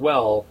to it as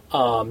well,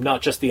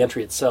 not just the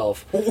entry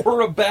itself.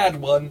 Or a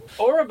bad one.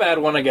 Or a bad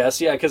one, I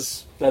guess. Yeah,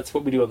 because that's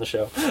what we do on the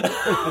show.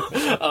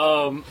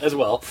 As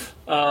well.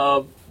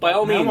 By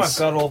all means... Now I've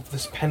got all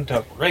this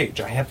pent-up rage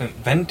I haven't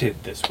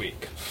vented this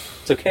week.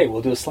 It's okay,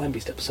 we'll do a Slime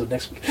Beast episode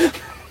next week.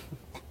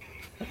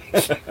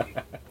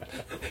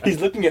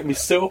 He's looking at me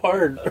so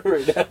hard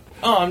right now.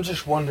 Oh, I'm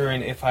just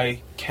wondering if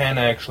I can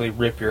actually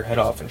rip your head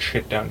off and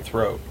shit down your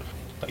throat.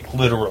 Like,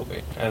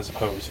 literally, as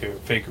opposed to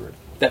figuratively.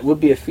 That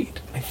would be a feat.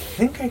 I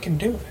think I can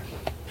do it.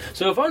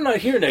 So if I'm not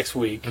here next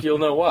week, you'll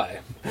know why.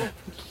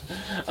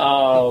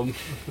 However,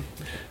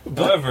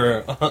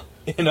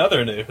 in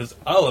other news,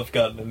 I'll have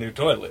gotten a new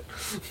toilet.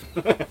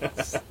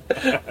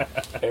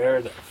 Fair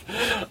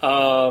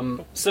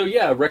enough. So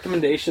yeah,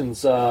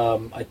 recommendations.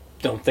 I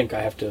don't think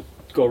I have to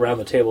go around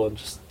the table and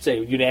just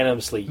say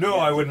unanimously. No,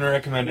 I wouldn't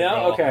recommend it at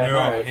all. Okay, no,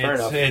 all right, fair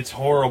enough. It's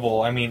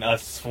horrible. I mean, a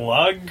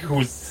slug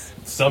who's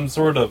some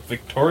sort of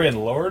Victorian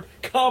lord?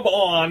 Come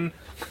on!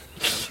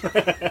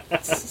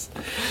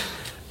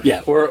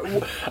 Yeah,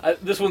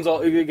 this one's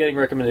all you're getting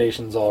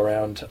recommendations all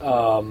around.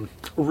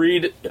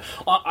 Read.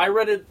 I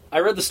read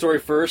the story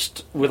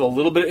first with a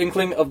little bit of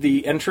inkling of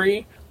the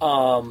entry.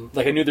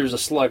 Like I knew there was a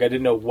slug. I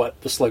didn't know what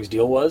the slug's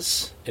deal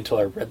was until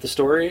I read the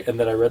story, and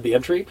then I read the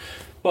entry.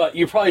 But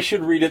you probably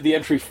should read the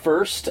entry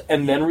first,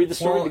 and then read the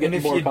story to get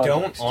more context. And if you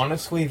don't,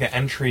 honestly, the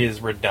entry is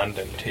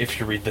redundant if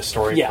you read the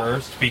story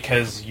first,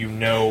 because you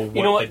know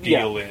what the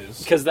deal is.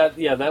 Because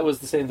that was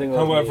the same thing.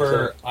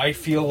 However, I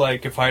feel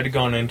like if I'd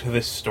gone into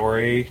this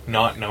story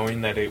not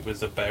knowing that it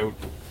was about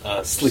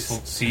a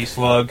sea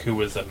slug who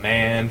was a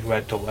man who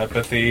had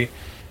telepathy,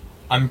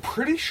 I'm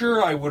pretty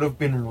sure I would have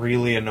been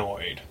really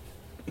annoyed.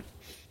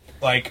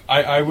 Like,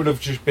 I would have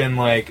just been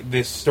like,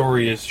 this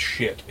story is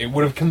shit. It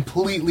would have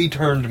completely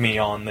turned me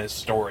on this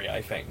story,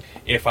 I think,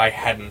 if I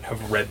hadn't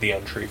have read the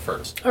entry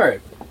first.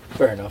 Alright,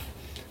 fair enough.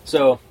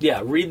 So,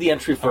 yeah, read the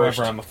entry first.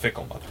 However, I'm a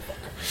fickle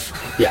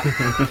motherfucker. Yeah.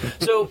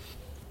 So,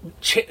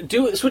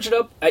 switch it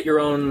up at your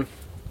own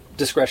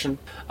discretion.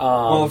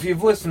 Well, if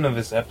you've listened to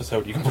this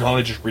episode, you can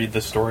probably just read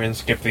the story and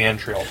skip the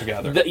entry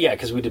altogether. Yeah,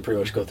 because we did pretty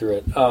much go through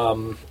it.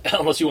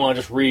 Unless you want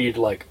to just read,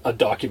 like, a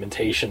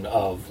documentation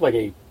of,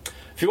 like,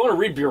 if you want to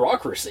read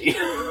bureaucracy,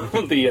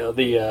 of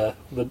the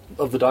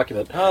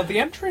document. The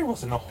entry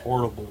wasn't a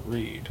horrible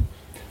read.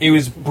 It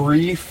was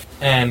brief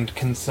and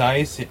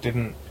concise. It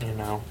didn't,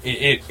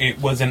 it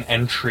was an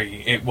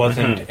entry. It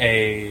wasn't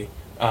a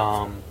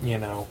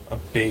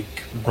big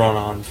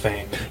run-on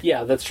thing.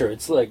 Yeah, that's true.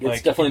 It's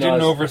it's definitely it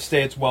didn't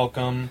overstay its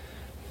welcome.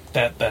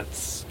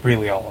 That's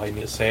really all I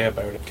need to say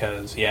about it,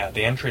 because, the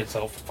entry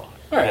itself is fine,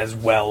 as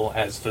well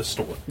as the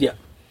story. Yeah.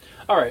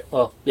 All right,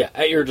 well,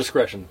 at your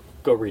discretion.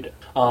 Go read it.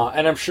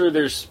 And I'm sure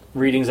there's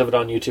readings of it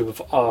on YouTube.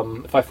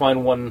 If I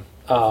find one,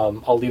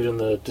 I'll leave it in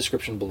the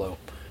description below.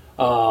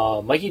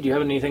 Mikey, do you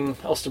have anything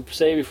else to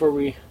say before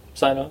we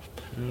sign off?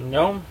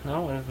 No,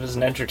 it was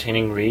an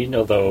entertaining read,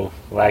 although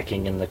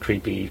lacking in the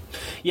creepy...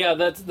 Yeah,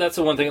 that's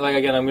the one thing. Like,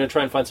 again, I'm going to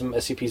try and find some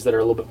SCPs that are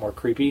a little bit more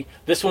creepy.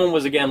 This one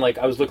was, again, like,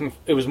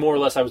 it was more or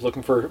less I was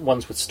looking for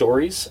ones with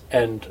stories,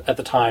 and at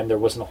the time there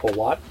wasn't a whole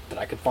lot that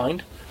I could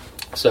find.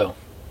 So,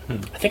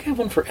 I think I have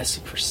one for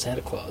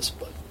Santa Claus,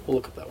 but... we'll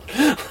look at that one.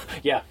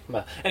 Yeah.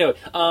 Anyway,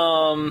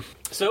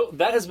 so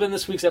that has been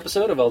this week's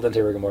episode of Al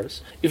Dente Rigor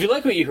Mortis. If you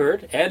like what you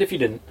heard, and if you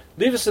didn't,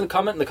 leave us a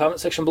comment in the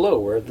comment section below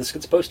where this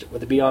gets posted,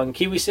 whether it be on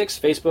Kiwi6,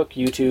 Facebook,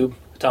 YouTube,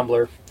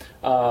 Tumblr.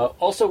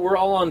 Also, we're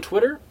all on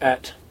Twitter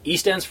at E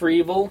stands for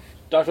Evil,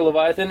 Dr.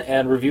 Leviathan,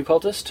 and Review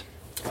Cultist.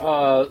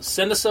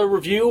 Send us a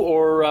review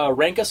or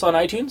rank us on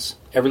iTunes.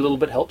 Every little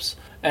bit helps.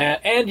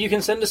 And you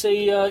can send us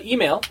a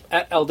email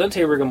at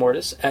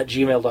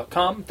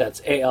aldenterigamortis@gmail.com.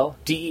 That's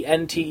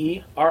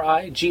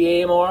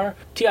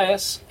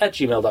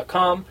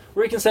aldenterigamortis@gmail.com,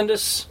 where you can send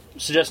us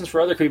suggestions for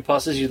other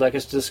creepypastas you'd like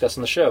us to discuss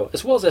on the show,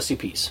 as well as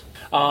SCPs.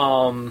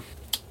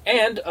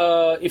 And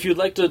if you'd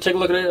like to take a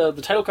look at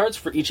the title cards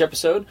for each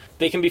episode,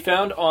 they can be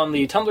found on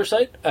the Tumblr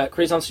site at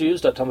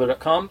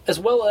crazonstudios.tumblr.com, as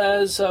well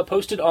as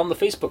posted on the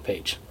Facebook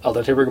page, Al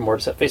Dente Rigor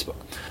Mortis at Facebook.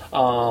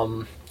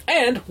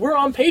 And we're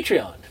on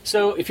Patreon.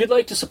 So if you'd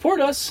like to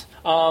support us,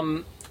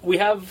 we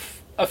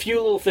have a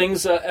few little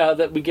things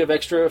that we give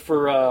extra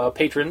for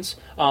patrons,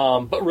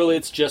 but really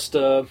it's just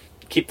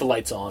keep the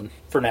lights on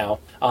for now.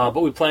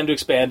 But we plan to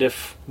expand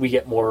if we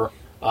get more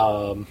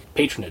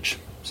patronage.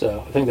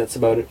 So I think that's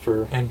about it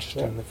for... And just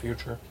in the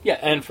future. Yeah,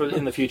 and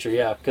in the future,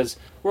 yeah, because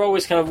we're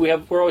always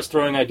we're always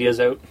throwing ideas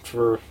out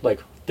for like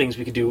things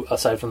we could do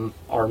aside from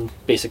our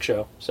basic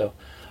show. So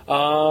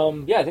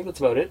Yeah, I think that's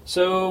about it.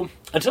 So,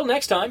 until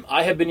next time,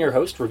 I have been your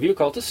host, Review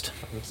Occultist.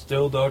 I'm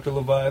still Dr.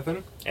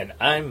 Leviathan. And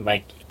I'm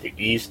Mikey. The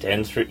E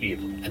stands for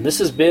evil. And this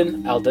has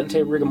been Al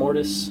Dente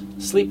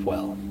Rigamortis. Sleep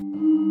well.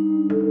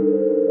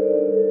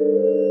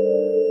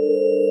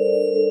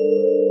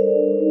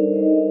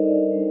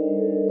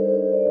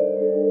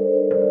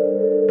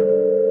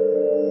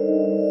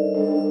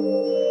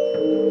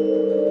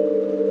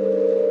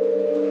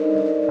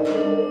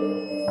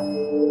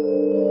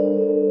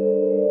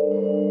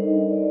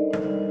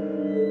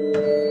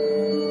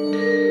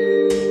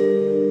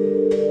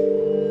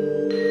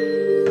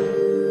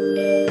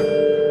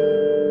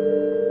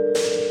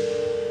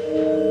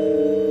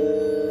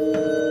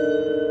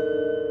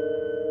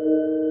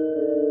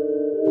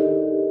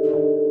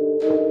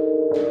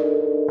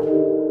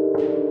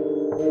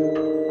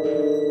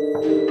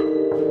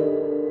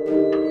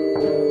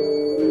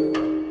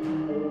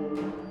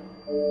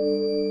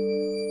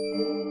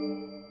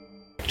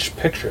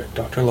 Picture it.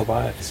 Dr.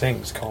 Leviathan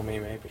sings Call Me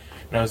Maybe.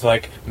 And I was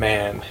like,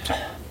 man,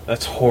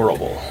 that's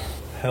horrible.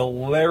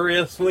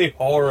 Hilariously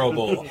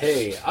horrible.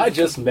 Hey, I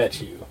just met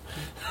you.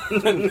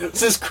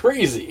 This is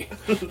crazy.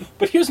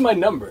 But here's my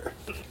number.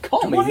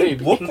 Call me,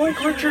 maybe. Look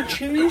like Richard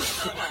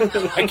Chase?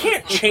 I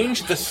can't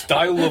change the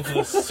style of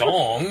the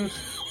song.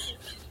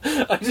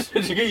 I just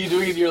picture you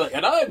doing it, and you're like,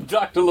 and I'm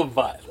Dr.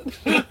 Leviathan.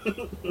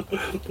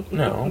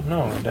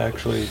 No, I'd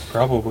actually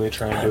probably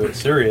try and do it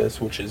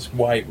serious, which is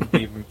why it would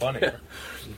be even funnier.